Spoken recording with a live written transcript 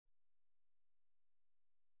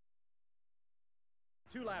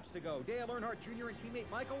2 laps to go. Dale Earnhardt Jr. and teammate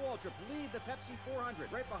Michael Waltrip lead the Pepsi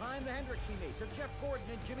 400. Right behind the Hendrick teammates of Jeff Gordon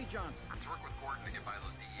and Jimmy Johnson. Let's work with Gordon to get by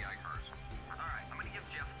those DEI cars. All right, I'm going to give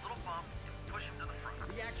Jeff a little bump and push him to the front.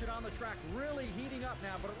 The action on the track really heating up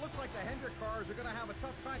now, but it looks like the Hendrick cars are going to have a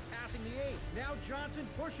tough time passing the 8. Now Johnson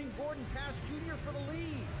pushing Gordon past Jr. for the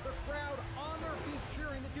lead. The crowd on their feet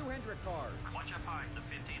cheering the 2 Hendrick cars. Watch up high. The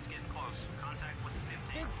 15's getting close. Contact with the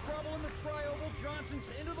 15. Big trouble in the tri-oval. Johnson's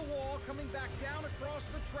into the wall, coming back down across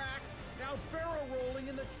the track. Now barrel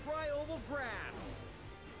rolling in the tri-oval grass.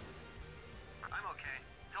 I'm okay.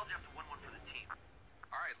 Tell Jeff to win one for the team.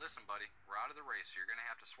 All right, listen, buddy. We're out of the race, so you're going to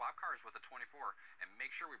have to swap cars with the 24 and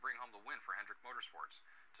make sure we bring home the win for Hendrick Motorsports.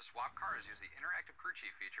 To swap cars, use the interactive crew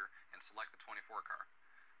chief feature and select the 24 car.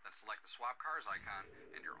 Then select the swap cars icon,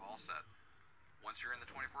 and you're all set. Once you're in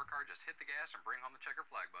the 24 car, just hit the gas and bring home the checker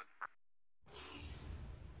flag, bud.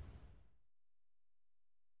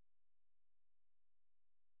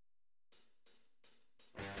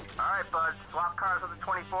 All right, bud. Swap cars with the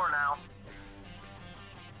 24 now.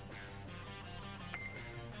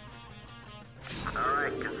 All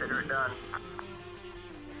right, consider it done.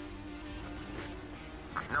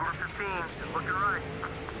 Number 15 is looking right.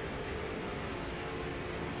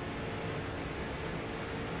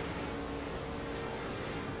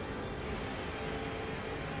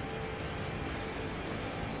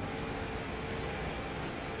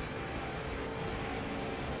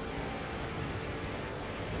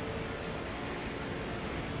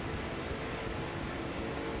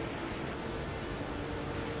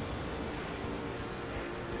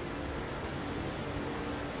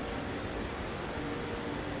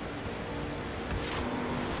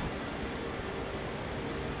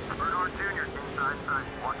 Junior, inside,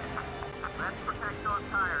 watch it. Let's protect those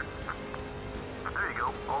tires. There you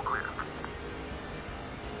go, all clear.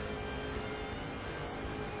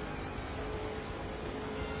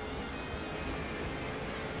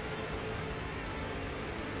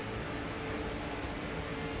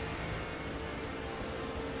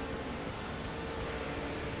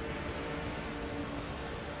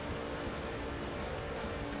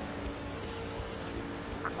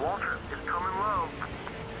 Walter is coming low.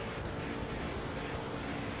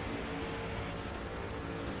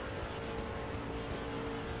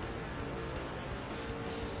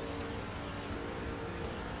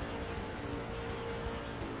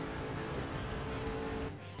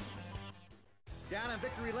 Down in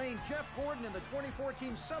victory lane, Jeff Gordon and the 24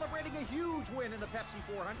 team celebrating a huge win in the Pepsi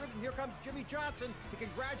 400. And here comes Jimmy Johnson to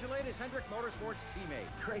congratulate his Hendrick Motorsports teammate.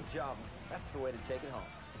 Great job. That's the way to take it home.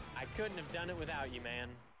 I couldn't have done it without you, man.